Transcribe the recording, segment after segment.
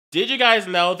Did you guys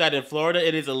know that in Florida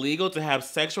it is illegal to have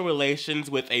sexual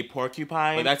relations with a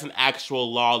porcupine? But that's an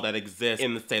actual law that exists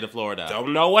in the state of Florida.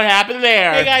 Don't know what happened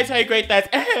there. Hey guys, how great that's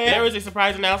There is a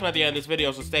surprise announcement at the end of this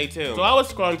video, so stay tuned. So I was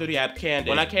scrolling through the app Candid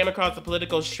when I came across the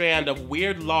political strand of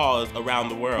weird laws around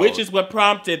the world, which is what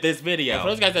prompted this video. And for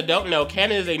those guys that don't know,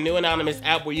 Candid is a new anonymous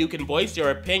app where you can voice your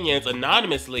opinions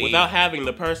anonymously without having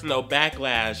the personal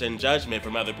backlash and judgment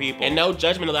from other people. And no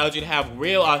judgment allows you to have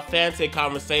real, authentic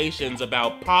conversations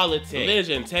about politics,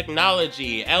 religion,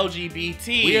 technology,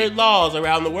 LGBT, weird laws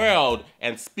around the world.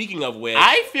 And speaking of which,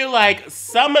 I feel like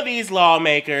some of these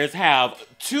lawmakers have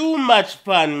too much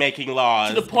fun making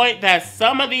laws, to the point that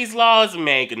some of these laws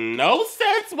make no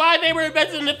sense why they were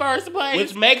invented in the first place.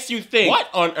 Which makes you think, what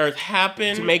on earth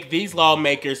happened to make these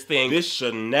lawmakers think this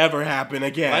should never happen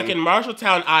again? Like in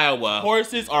Marshalltown, Iowa,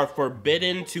 horses are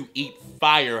forbidden to eat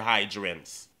fire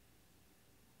hydrants.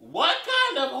 What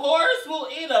kind of horse will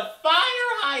eat a fire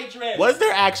hydrant? Was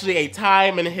there actually a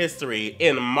time in history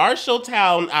in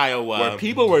Marshalltown, Iowa, where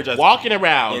people were just walking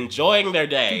around, enjoying their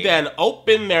day, to then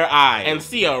open their eyes and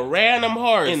see a random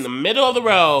horse in the middle of the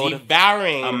road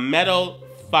devouring a metal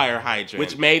fire hydrant,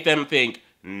 which made them think,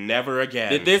 never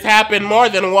again. Did this happen more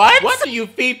than once? What do you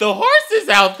feed the horses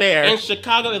out there? In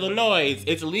Chicago, Illinois,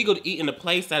 it's illegal to eat in a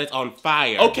place that is on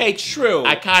fire. Okay, true.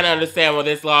 I kind of understand where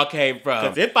this law came from.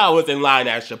 Because if I was in line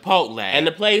at Chipotle and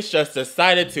the place just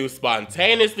decided to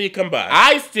spontaneously combust,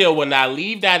 I still would not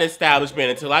leave that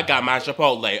establishment until I got my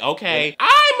Chipotle, okay?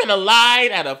 I'm in a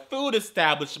line at a food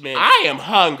establishment. I am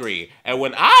hungry. And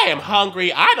when I am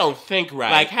hungry, I don't think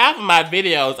right. Like half of my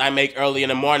videos I make early in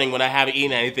the morning when I haven't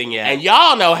eaten anything yet. And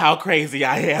y'all know how crazy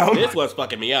I am. This one's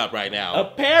fucking me up right now.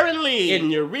 Apparently,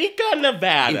 in Eureka,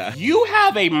 Nevada, if you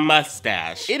have a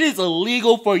mustache, it is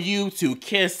illegal for you to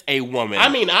kiss a woman. I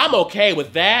mean, I'm okay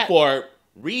with that for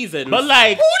reasons, but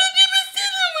like, who did even see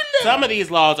doing that? Some of these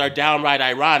laws are downright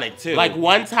ironic too. Like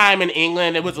one time in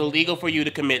England, it was illegal for you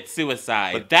to commit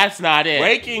suicide, but that's not it.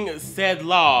 Breaking said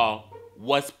law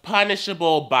was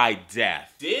punishable by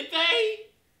death. Did they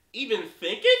even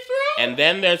think it through? And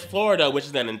then there's Florida, which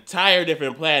is an entire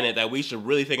different planet that we should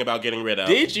really think about getting rid of.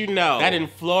 Did you know that in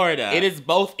Florida, it is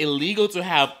both illegal to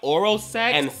have oral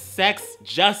sex and sex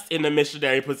just in the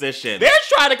missionary position? They're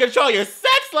trying to control your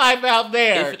sex life out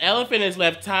there. If an elephant is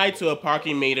left tied to a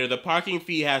parking meter, the parking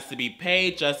fee has to be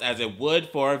paid just as it would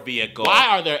for a vehicle. Why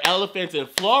are there elephants in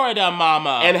Florida,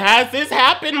 mama? And has this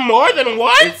happened more than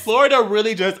once? Is Florida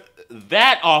really just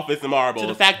that office marble? To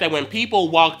the fact that when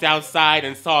people walked outside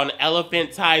and saw an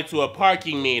elephant tied to a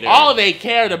parking meter, all they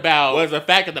cared about was the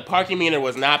fact that the parking meter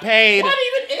was not paid. What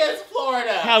even is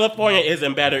Florida? California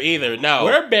isn't better either, no.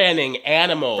 We're banning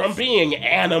animals from being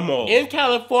animals. In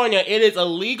California, it is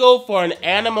illegal for an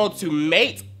animal to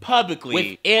mate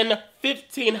publicly within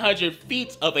 1,500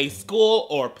 feet of a school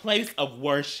or place of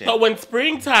worship. So when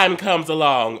springtime comes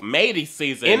along, mating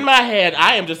season, in my head,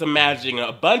 I am just imagining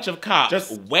a bunch of cops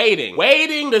just waiting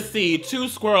to see two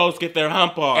squirrels get their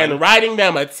hump on and writing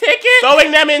them a ticket,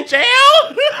 throwing them in jail?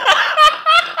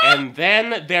 And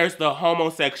then there's the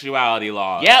homosexuality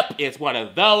law. Yep, it's one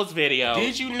of those videos.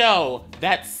 Did you know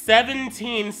that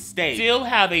 17 states still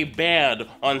have a ban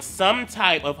on some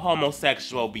type of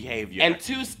homosexual behavior? And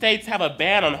 2 states have a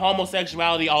ban on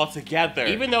homosexuality altogether.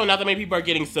 Even though not that many people are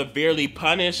getting severely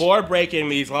punished for breaking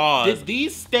these laws, did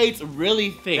these states really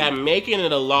think that making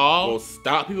it a law will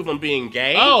stop people from being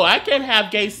gay? Oh, I can have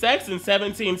gay sex in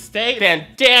 17 states? Then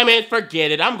damn it,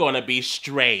 forget it, I'm gonna be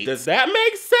straight. Does that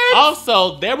make sense?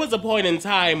 Also, there was a point in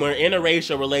time where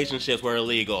interracial relationships were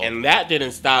illegal, and that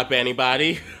didn't stop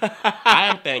anybody. I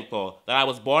am thankful that I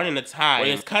was born in a time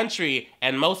where this country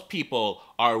and most people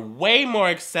are way more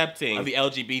accepting of the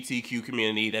LGBTQ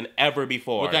community than ever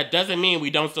before. But that doesn't mean we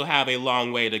don't still have a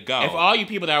long way to go. And for all you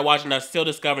people that are watching us still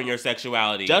discovering your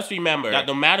sexuality, just remember that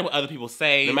no matter what other people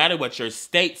say, no matter what your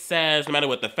state says, no matter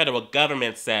what the federal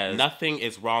government says, nothing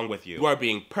is wrong with you. You are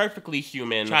being perfectly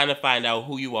human, trying to find out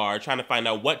who you are, trying to find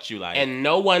out what you like. And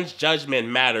no one's judgment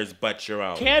matters but your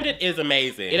own. Candid is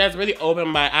amazing. It has really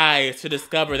opened my eyes to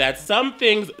discover that some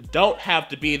things don't have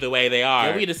to be the way they are.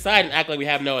 And we decide and act like we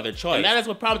have no other choice. And that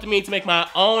is what prompted me to make my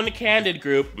own Candid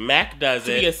group, MacDoesIt,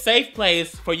 to be a safe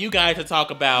place for you guys to talk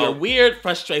about your weird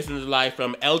frustrations in life,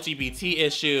 from LGBT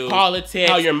issues, politics,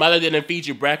 how your mother didn't feed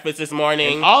you breakfast this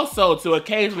morning, and also to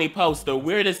occasionally post the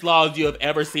weirdest laws you have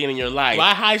ever seen in your life. So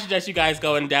I highly suggest you guys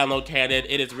go and download Candid.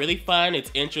 It is really fun,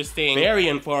 it's interesting, very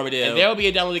informative, and there will be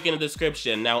a download link in the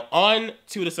description. Now on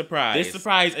to the surprise. This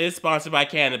surprise is sponsored by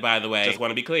Candid, by the way. Just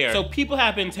want to be clear. So people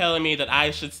have been telling me that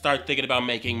I should start thinking about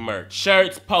making merch.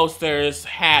 Shirts, posters,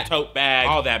 purse, hat, tote bag,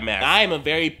 all that mess. I am a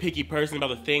very picky person about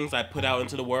the things I put out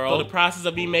into the world, so the process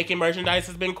of me making merchandise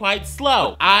has been quite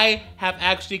slow. I have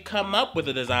actually come up with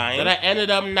a design that I ended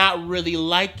up not really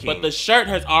liking, but the shirt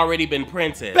has already been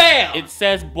printed. Bam! It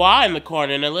says bois in the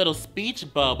corner in a little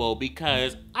speech bubble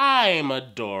because I'm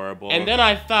adorable. And then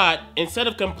I thought, instead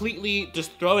of completely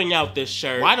just throwing out this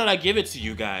shirt, why don't I give it to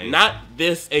you guys? Not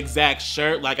this exact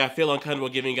shirt, like I feel uncomfortable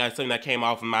giving you guys something that came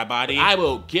off of my body. I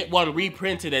will get one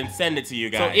reprinted and send it to you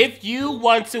guys. So if you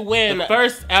want to win the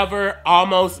first ever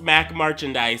Almost Mac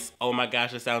merchandise, oh my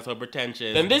gosh, it sounds so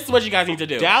pretentious, then this is what you guys need to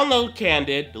do. Download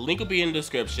Candid, the link will be in the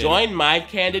description. Join my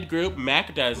Candid group,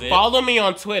 MacDoesIt. Follow me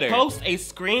on Twitter. Post a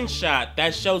screenshot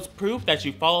that shows proof that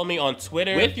you follow me on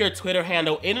Twitter with your Twitter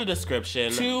handle in the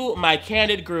description to my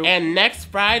Candid group. And next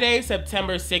Friday,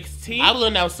 September 16th, I will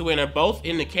announce the winner both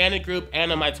in the Candid group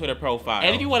and on my Twitter profile.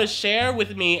 And if you want to share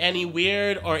with me any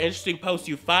weird or interesting posts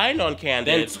you find on Candid,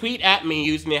 then tweet at me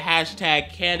using the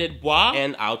hashtag CandidBois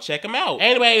and I'll check them out.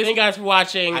 Anyways, thank you guys for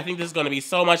watching. I think this is going to be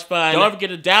so much fun. Don't forget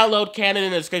to download Candid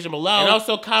in the description below. And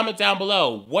also comment down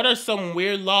below, what are some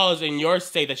weird laws in your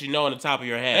state that you know on the top of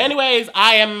your head? Anyways,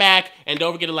 I am Mac, and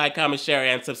don't forget to like, comment, share,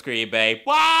 and subscribe, babe.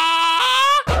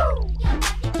 Bye!